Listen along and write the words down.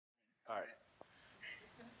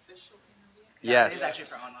Yes. It is actually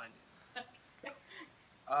for online.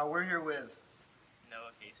 We're here with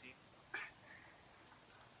Noah Casey.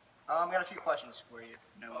 I got a few questions for you.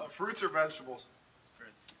 Noah. Fruits or vegetables?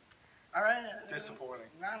 Fruits. All right. Disappointing.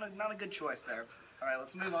 Not a good choice there. All right,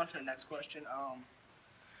 let's move on to the next question.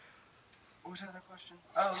 What was the other question?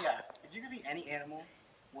 Oh yeah. If you could be any animal,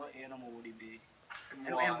 what animal would you be?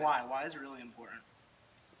 And why? Why is it really important?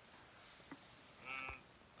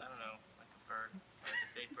 I don't know, like a bird, like a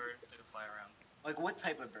big bird that can fly around. Like what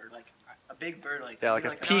type of bird? Like a big bird, like Yeah, like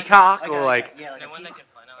a peacock or like. yeah, like No, a one that peacock. can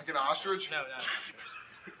fly. No, Like an ostrich? No, not an ostrich.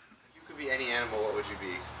 If you could be any animal, what would you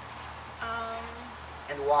be?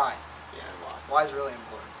 And why? Yeah, and why? Why is it really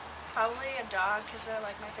important? Probably a dog, because they're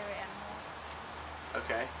like my favorite animal.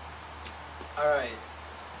 Okay. All right.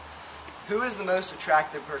 Who is the most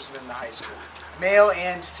attractive person in the high school? Male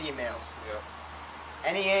and female. Yep.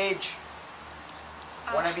 Any age.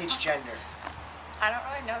 One of each gender. I don't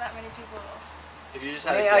really know that many people. If you just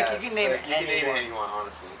had a Like, guess, you can name you can name anyone. anyone,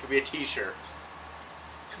 honestly. It could be a T-shirt.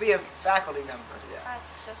 Could be a faculty member. Yeah.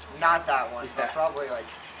 That's just weird. Not that one, but Yeah. probably like.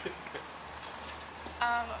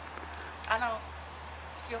 I don't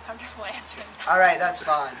feel comfortable answering that. All right, that's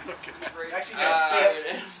fine. Actually,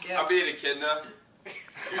 Skip. I'll be an echidna.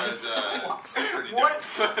 Because, pretty What?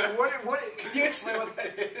 dope. What? Can you explain what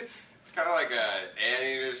that is? It's kind of like an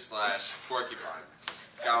anteater / porcupine.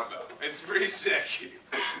 Combo. It's pretty sick.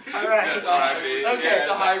 All right. That's what I mean. Okay, Yeah, it's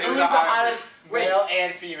a hybrid. it's Who's a the hybrid. hottest male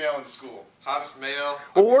and female in school? Hottest male.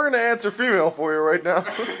 Well, we're gonna answer female for you right now.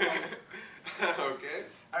 Okay.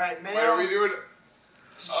 All right, male. What are we doing?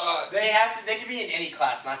 They can be in any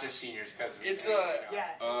class, not just seniors, because It's Yeah.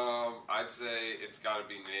 I'd say it's got to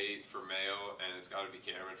be Nate for male, and it's got to be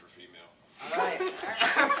Cameron for female. All right.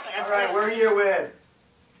 All right, we're here with.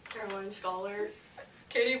 Caroline Scholar,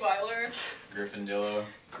 Katie Weiler, Gryffindor.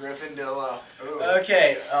 Gryffindor.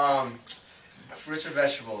 Okay, fruits or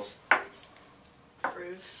vegetables?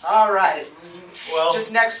 fruits. All right. Well,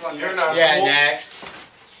 just next one. you're not Yeah, cool. next.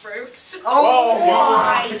 Fruits. Oh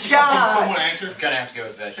my God! Someone answer. Gonna have to go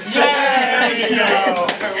with vegetables. Yeah! There you go.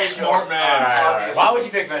 Smart man. Alright. Why would you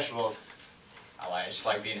pick vegetables? I just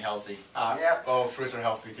like being healthy. Yep. Oh, fruits are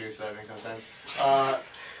healthy too, so that makes no sense.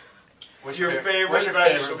 What's Your favorite what's your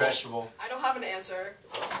vegetable? favorite vegetable? I don't have an answer.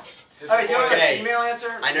 All right, do you want a Okay. female answer?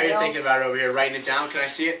 I know Male? you're thinking about it over here, writing it down. Can I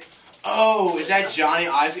see it? Oh, is that Johnny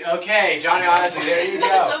Isaac? Okay, Johnny Isaac. There you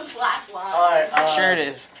go. It's a black line. Alright, Sure it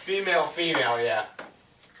is. female, yeah.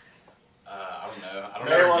 I don't know. I don't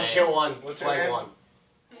Marry know. one, Her name. kill one. What's her Blank name? one.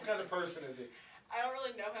 What kind of person is he? I don't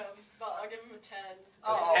really know him, but I'll give him a 10.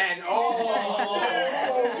 Oh. 10.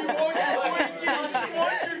 Oh! She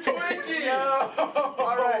wants your Twinkie!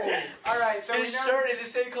 All right. So His we know. shirt is the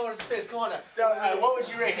same color as his face. Come on now. What would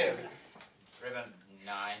you rate him? Right about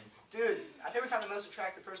 9. Dude, I think we found the most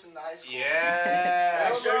attractive person in the high school.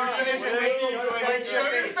 Yeah. Show your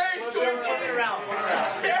Twinkie.